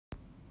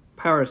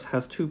Paris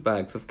has two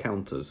bags of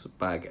counters,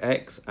 bag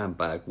X and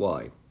bag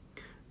Y.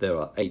 There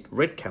are 8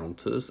 red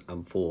counters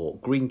and 4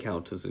 green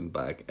counters in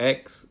bag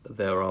X.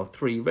 There are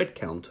 3 red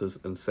counters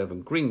and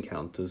 7 green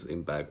counters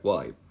in bag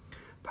Y.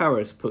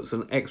 Paris puts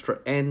an extra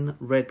N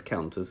red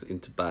counters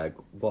into bag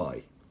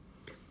Y.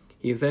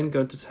 He is then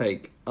going to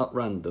take at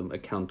random a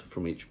counter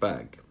from each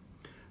bag.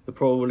 The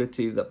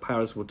probability that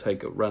Paris will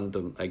take at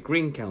random a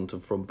green counter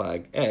from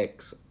bag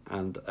X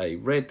and a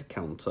red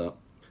counter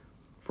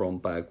from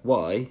bag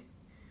Y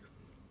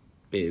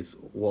is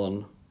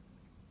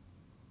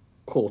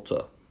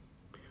 1/4.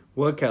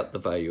 Work out the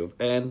value of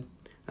N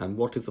and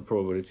what is the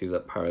probability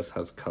that Paris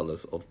has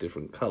colours of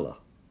different colour.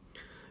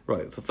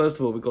 Right, so first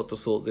of all we've got to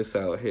sort this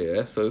out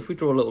here. So if we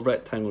draw a little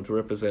rectangle to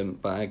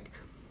represent bag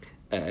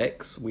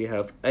X, we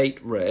have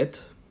 8 red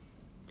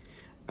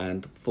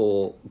and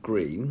 4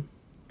 green.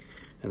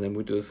 And then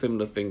we do a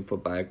similar thing for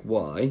bag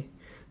Y.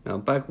 Now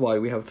bag Y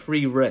we have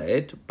 3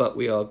 red, but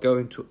we are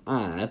going to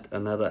add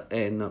another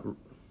N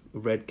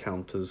red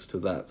counters to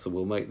that. So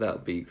we'll make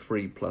that be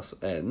 3 plus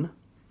N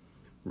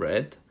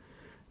red.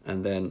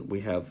 And then we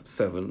have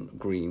 7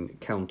 green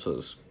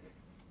counters.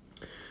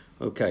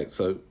 Okay,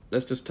 so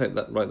let's just write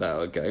that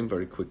out again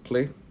very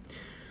quickly.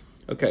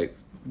 Okay,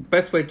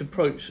 best way to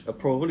approach a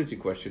probability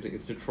question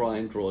is to try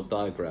and draw a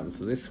diagram.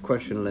 So this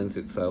question lends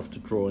itself to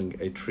drawing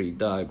a tree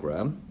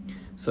diagram.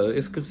 So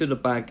let's consider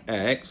bag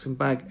X. In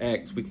bag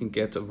X we can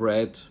get a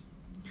red,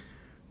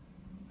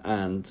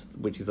 and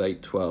which is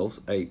 8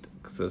 12s, 8,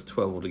 because there's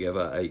 12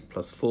 altogether, 8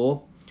 plus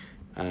 4,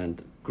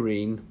 and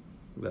green,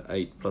 the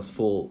 8 plus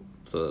 4,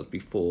 so that'd be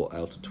 4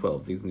 out of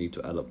 12. These need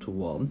to add up to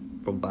 1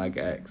 from bag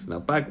X. Now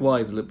bag Y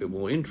is a little bit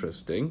more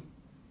interesting.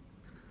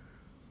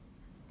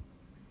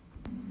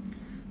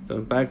 So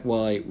in bag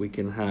Y we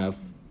can have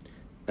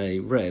a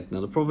red.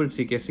 Now the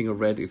probability of getting a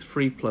red is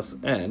 3 plus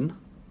N,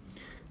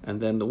 and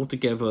then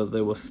altogether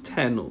there was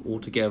 10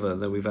 altogether,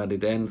 and then we've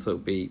added N, so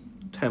it'd be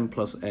 10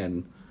 plus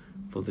N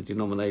for the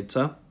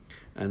denominator.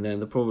 And then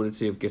the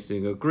probability of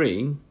getting a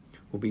green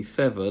will be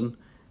 7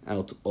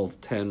 out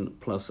of 10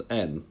 plus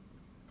N.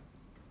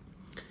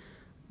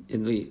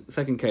 In the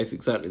second case,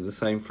 exactly the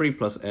same. 3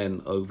 plus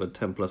N over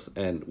 10 plus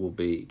N will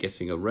be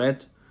getting a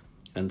red,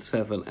 and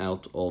 7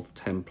 out of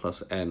 10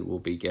 plus N will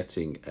be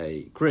getting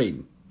a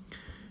green.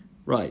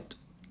 Right,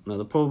 now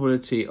the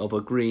probability of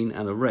a green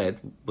and a red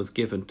was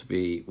given to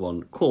be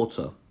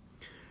 1/4.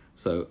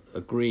 So a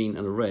green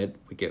and a red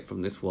we get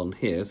from this one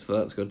here, so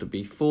that's going to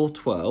be 4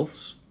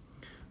 12s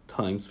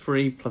times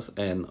 3 plus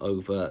N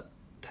over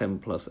 10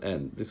 plus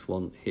N, this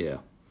one here.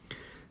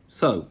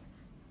 So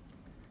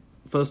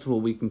first of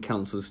all, we can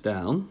cancel this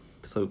down.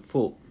 So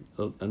 4,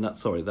 and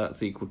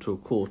that's equal to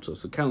 1/4.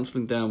 So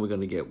cancelling down, we're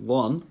going to get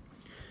 1/3.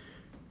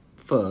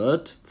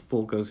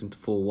 4 goes into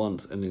 4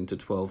 once and into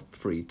 12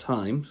 3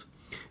 times.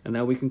 And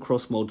now we can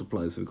cross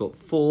multiply. So we've got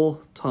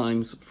 4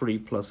 times 3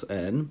 plus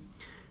N,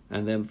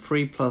 and then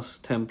 3 plus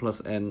 10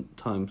 plus N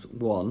times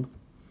 1.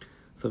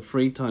 So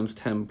 3 times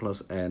 10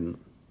 plus N,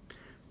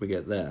 we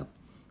get there.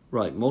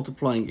 Right,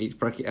 multiplying each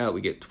bracket out,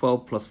 we get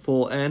 12 plus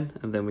 4N,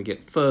 and then we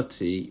get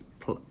 30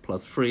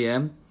 plus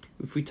 3n.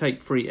 If we take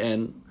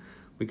 3n,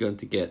 we're going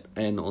to get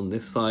n on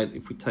this side.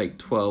 If we take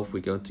 12, we're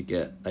going to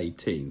get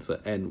 18. So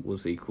n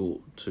was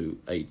equal to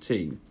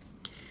 18.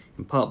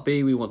 In part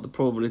B, we want the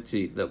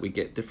probability that we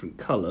get different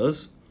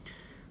colours.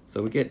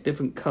 So we get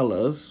different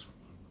colours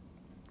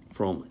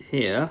from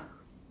here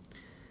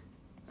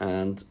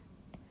and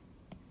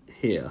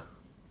here.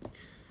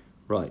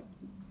 Right,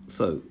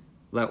 so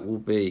that will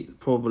be the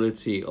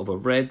probability of a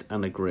red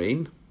and a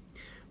green,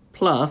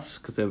 plus,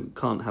 because they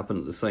can't happen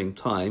at the same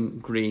time,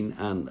 green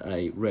and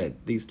a red.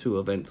 These two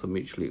events are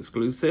mutually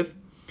exclusive.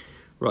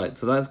 Right,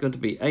 so that's going to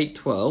be 8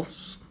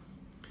 12s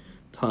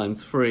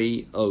times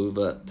 3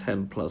 over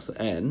 10 plus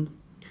N.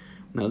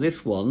 Now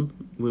this one,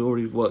 we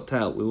already worked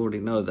out, we already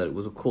know that it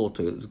was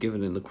 1/4, it was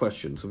given in the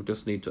question, so we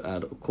just need to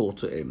add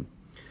 1/4 in.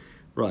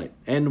 Right,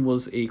 N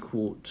was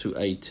equal to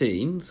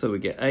 18, so we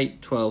get 8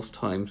 12s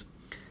times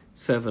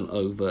 7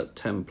 over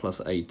 10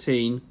 plus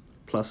 18,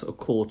 plus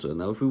 1/4.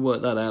 Now if we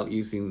work that out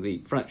using the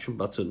fraction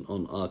button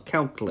on our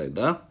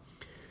calculator,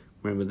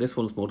 remember this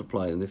one's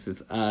multiply and this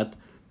is add,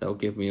 that will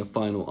give me a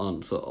final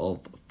answer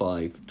of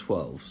 5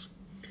 12s.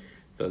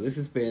 So this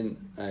has been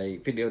a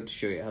video to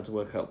show you how to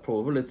work out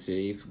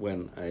probabilities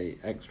when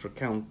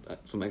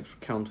some extra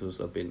counters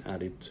have been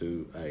added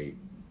to a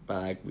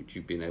bag which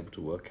you've been able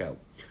to work out.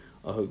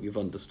 I hope you've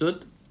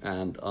understood,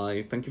 and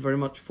I thank you very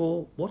much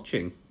for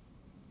watching.